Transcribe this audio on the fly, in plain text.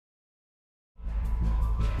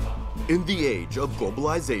In the age of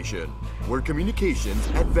globalization, where communications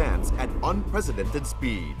advance at unprecedented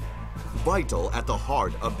speed, vital at the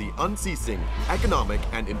heart of the unceasing economic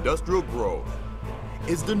and industrial growth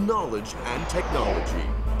is the knowledge and technology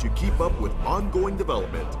to keep up with ongoing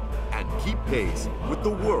development and keep pace with the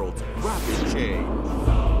world's rapid change.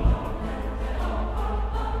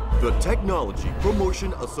 The Technology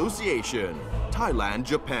Promotion Association,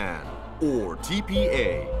 Thailand-Japan, or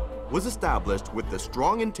TPA, was established with the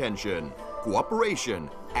strong intention, cooperation,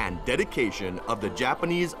 and dedication of the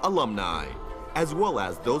Japanese alumni, as well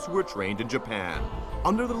as those who were trained in Japan,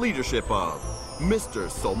 under the leadership of Mr.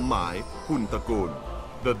 Sommai Huntrakul,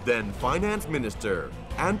 the then Finance Minister,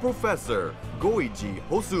 and Professor Goichi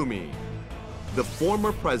Hozumi, the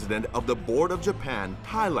former President of the Board of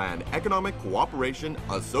Japan-Thailand Economic Cooperation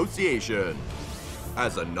Association.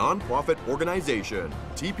 As a non-profit organization,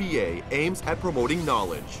 TPA aims at promoting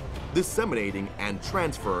knowledge, disseminating and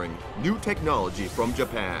transferring new technology from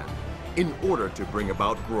Japan in order to bring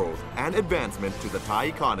about growth and advancement to the Thai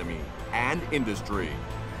economy and industry,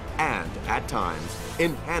 and at times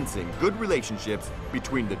enhancing good relationships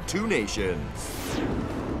between the two nations.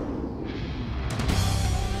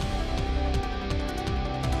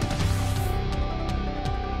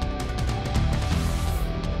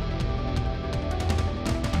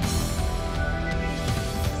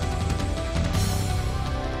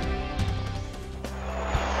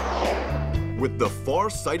 With the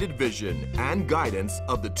far-sighted vision and guidance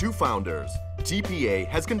of the two founders, TPA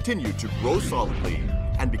has continued to grow solidly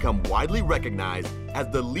and become widely recognized as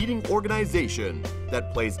the leading organization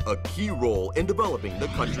that plays a key role in developing the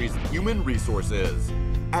country's human resources,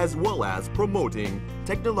 as well as promoting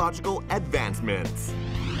technological advancements.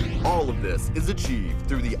 All of this is achieved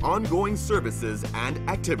through the ongoing services and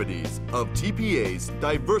activities of TPA's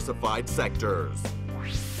diversified sectors.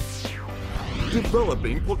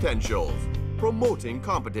 Developing potentials, promoting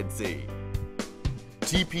competency.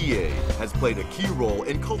 TPA has played a key role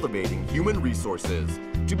in cultivating human resources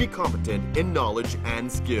to be competent in knowledge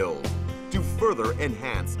and skills to further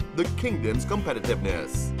enhance the kingdom's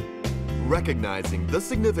competitiveness. Recognizing the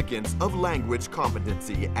significance of language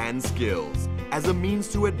competency and skills as a means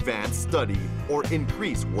to advance study or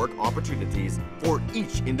increase work opportunities for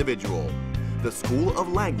each individual, the School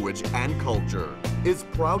of Language and Culture is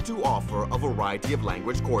proud to offer a variety of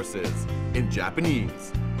language courses in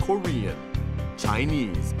Japanese, Korean,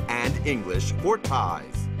 Chinese, and English for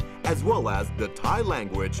Thais, as well as the Thai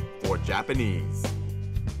language for Japanese.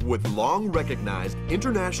 With long-recognized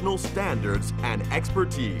international standards and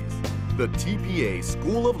expertise, the TPA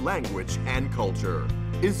School of Language and Culture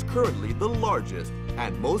is currently the largest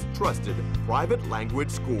and most trusted private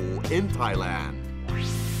language school in Thailand.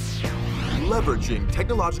 Leveraging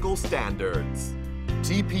technological standards.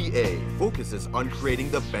 TPA focuses on creating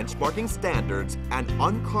the benchmarking standards and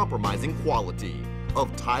uncompromising quality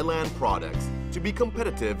of Thailand products to be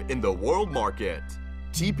competitive in the world market.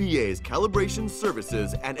 TPA's Calibration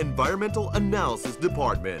Services and Environmental Analysis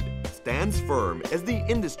Department stands firm as the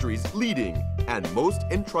industry's leading and most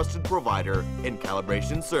entrusted provider in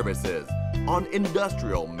calibration services on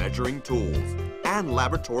industrial measuring tools and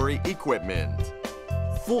laboratory equipment.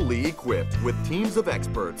 Fully equipped with teams of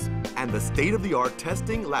experts and the state-of-the-art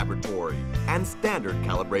testing laboratory and standard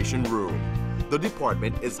calibration room, the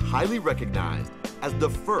department is highly recognized as the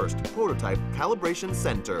first prototype calibration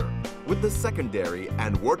center with the secondary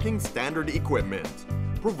and working standard equipment,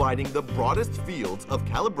 providing the broadest fields of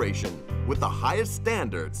calibration with the highest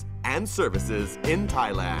standards and services in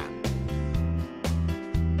Thailand.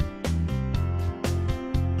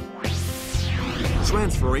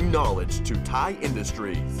 Transferring knowledge to Thai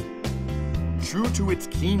industries. True to its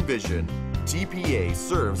keen vision, TPA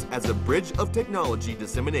serves as a bridge of technology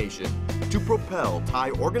dissemination to propel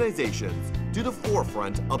Thai organizations to the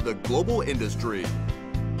forefront of the global industry.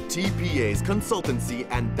 TPA's Consultancy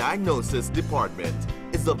and Diagnosis Department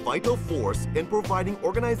is a vital force in providing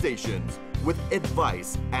organizations with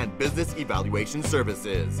advice and business evaluation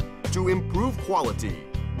services to improve quality,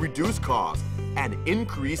 reduce cost, and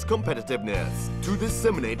increase competitiveness, to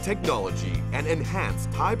disseminate technology and enhance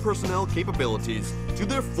Thai personnel capabilities to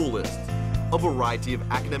their fullest. A variety of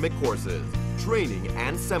academic courses, training,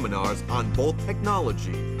 and seminars on both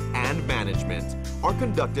technology and management are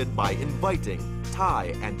conducted by inviting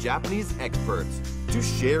Thai and Japanese experts to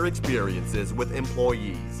share experiences with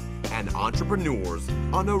employees and entrepreneurs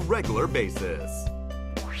on a regular basis.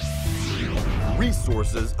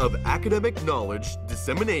 Resources of academic knowledge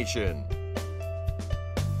dissemination.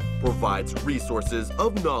 Provides resources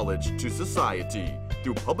of knowledge to society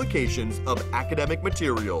through publications of academic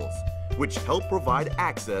materials, which help provide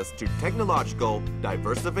access to technological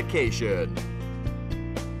diversification.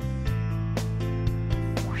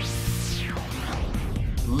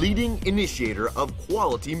 Leading initiator of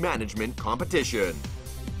quality management competition.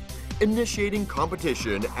 Initiating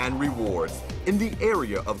competition and rewards in the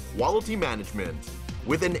area of quality management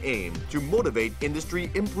with an aim to motivate industry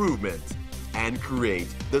improvement and create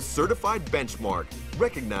the certified benchmark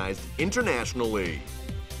recognized internationally.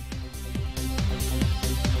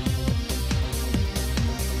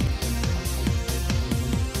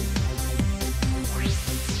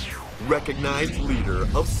 Recognized leader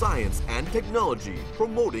of science and technology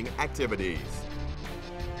promoting activities.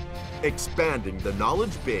 Expanding the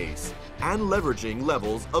knowledge base and leveraging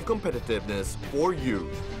levels of competitiveness for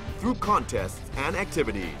youth through contests and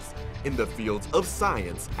activities in the fields of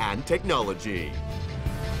science and technology.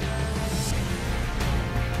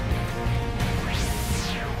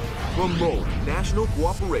 Promote national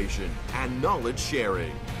cooperation and knowledge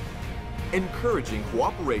sharing. Encouraging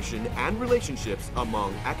cooperation and relationships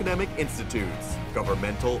among academic institutes,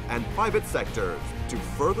 governmental and private sectors to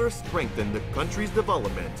further strengthen the country's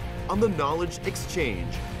development on the knowledge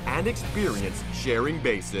exchange and experience sharing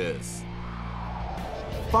basis.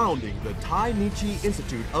 Founding the Thai Nichi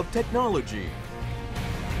Institute of Technology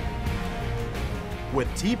with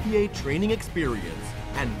TPA training experience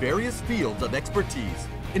and various fields of expertise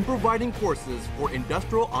in providing courses for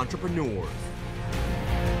industrial entrepreneurs.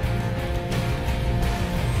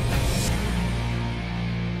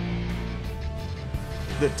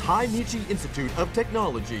 The Thai Nichi Institute of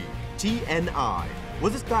Technology, TNI,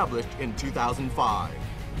 was established in 2005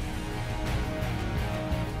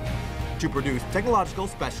 to produce technological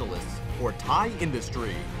specialists for Thai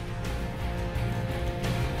industry.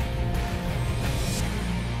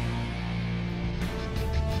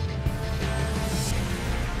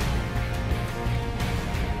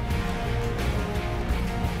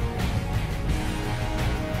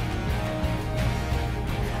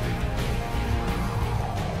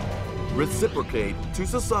 Reciprocate to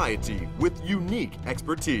society with unique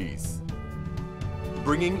expertise.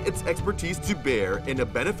 Bringing its expertise to bear in a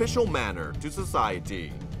beneficial manner to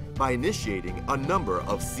society by initiating a number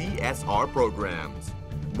of CSR programs,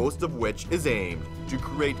 most of which is aimed to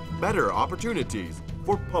create better opportunities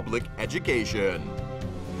for public education.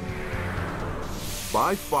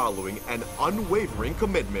 By following an unwavering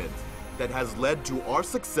commitment that has led to our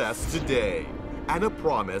success today and a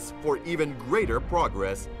promise for even greater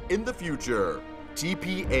progress in the future,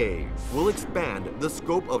 TPA will expand the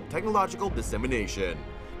scope of technological dissemination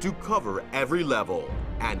to cover every level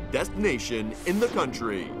and destination in the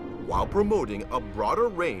country, while promoting a broader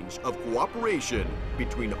range of cooperation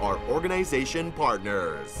between our organization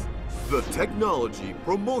partners. The Technology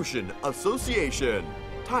Promotion Association,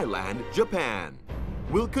 Thailand-Japan,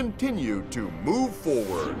 will continue to move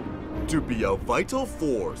forward to be a vital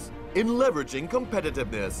force in leveraging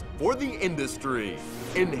competitiveness for the industry,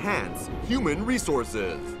 enhance human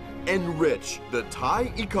resources, enrich the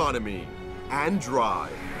Thai economy, and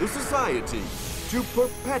drive the society to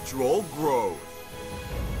perpetual growth.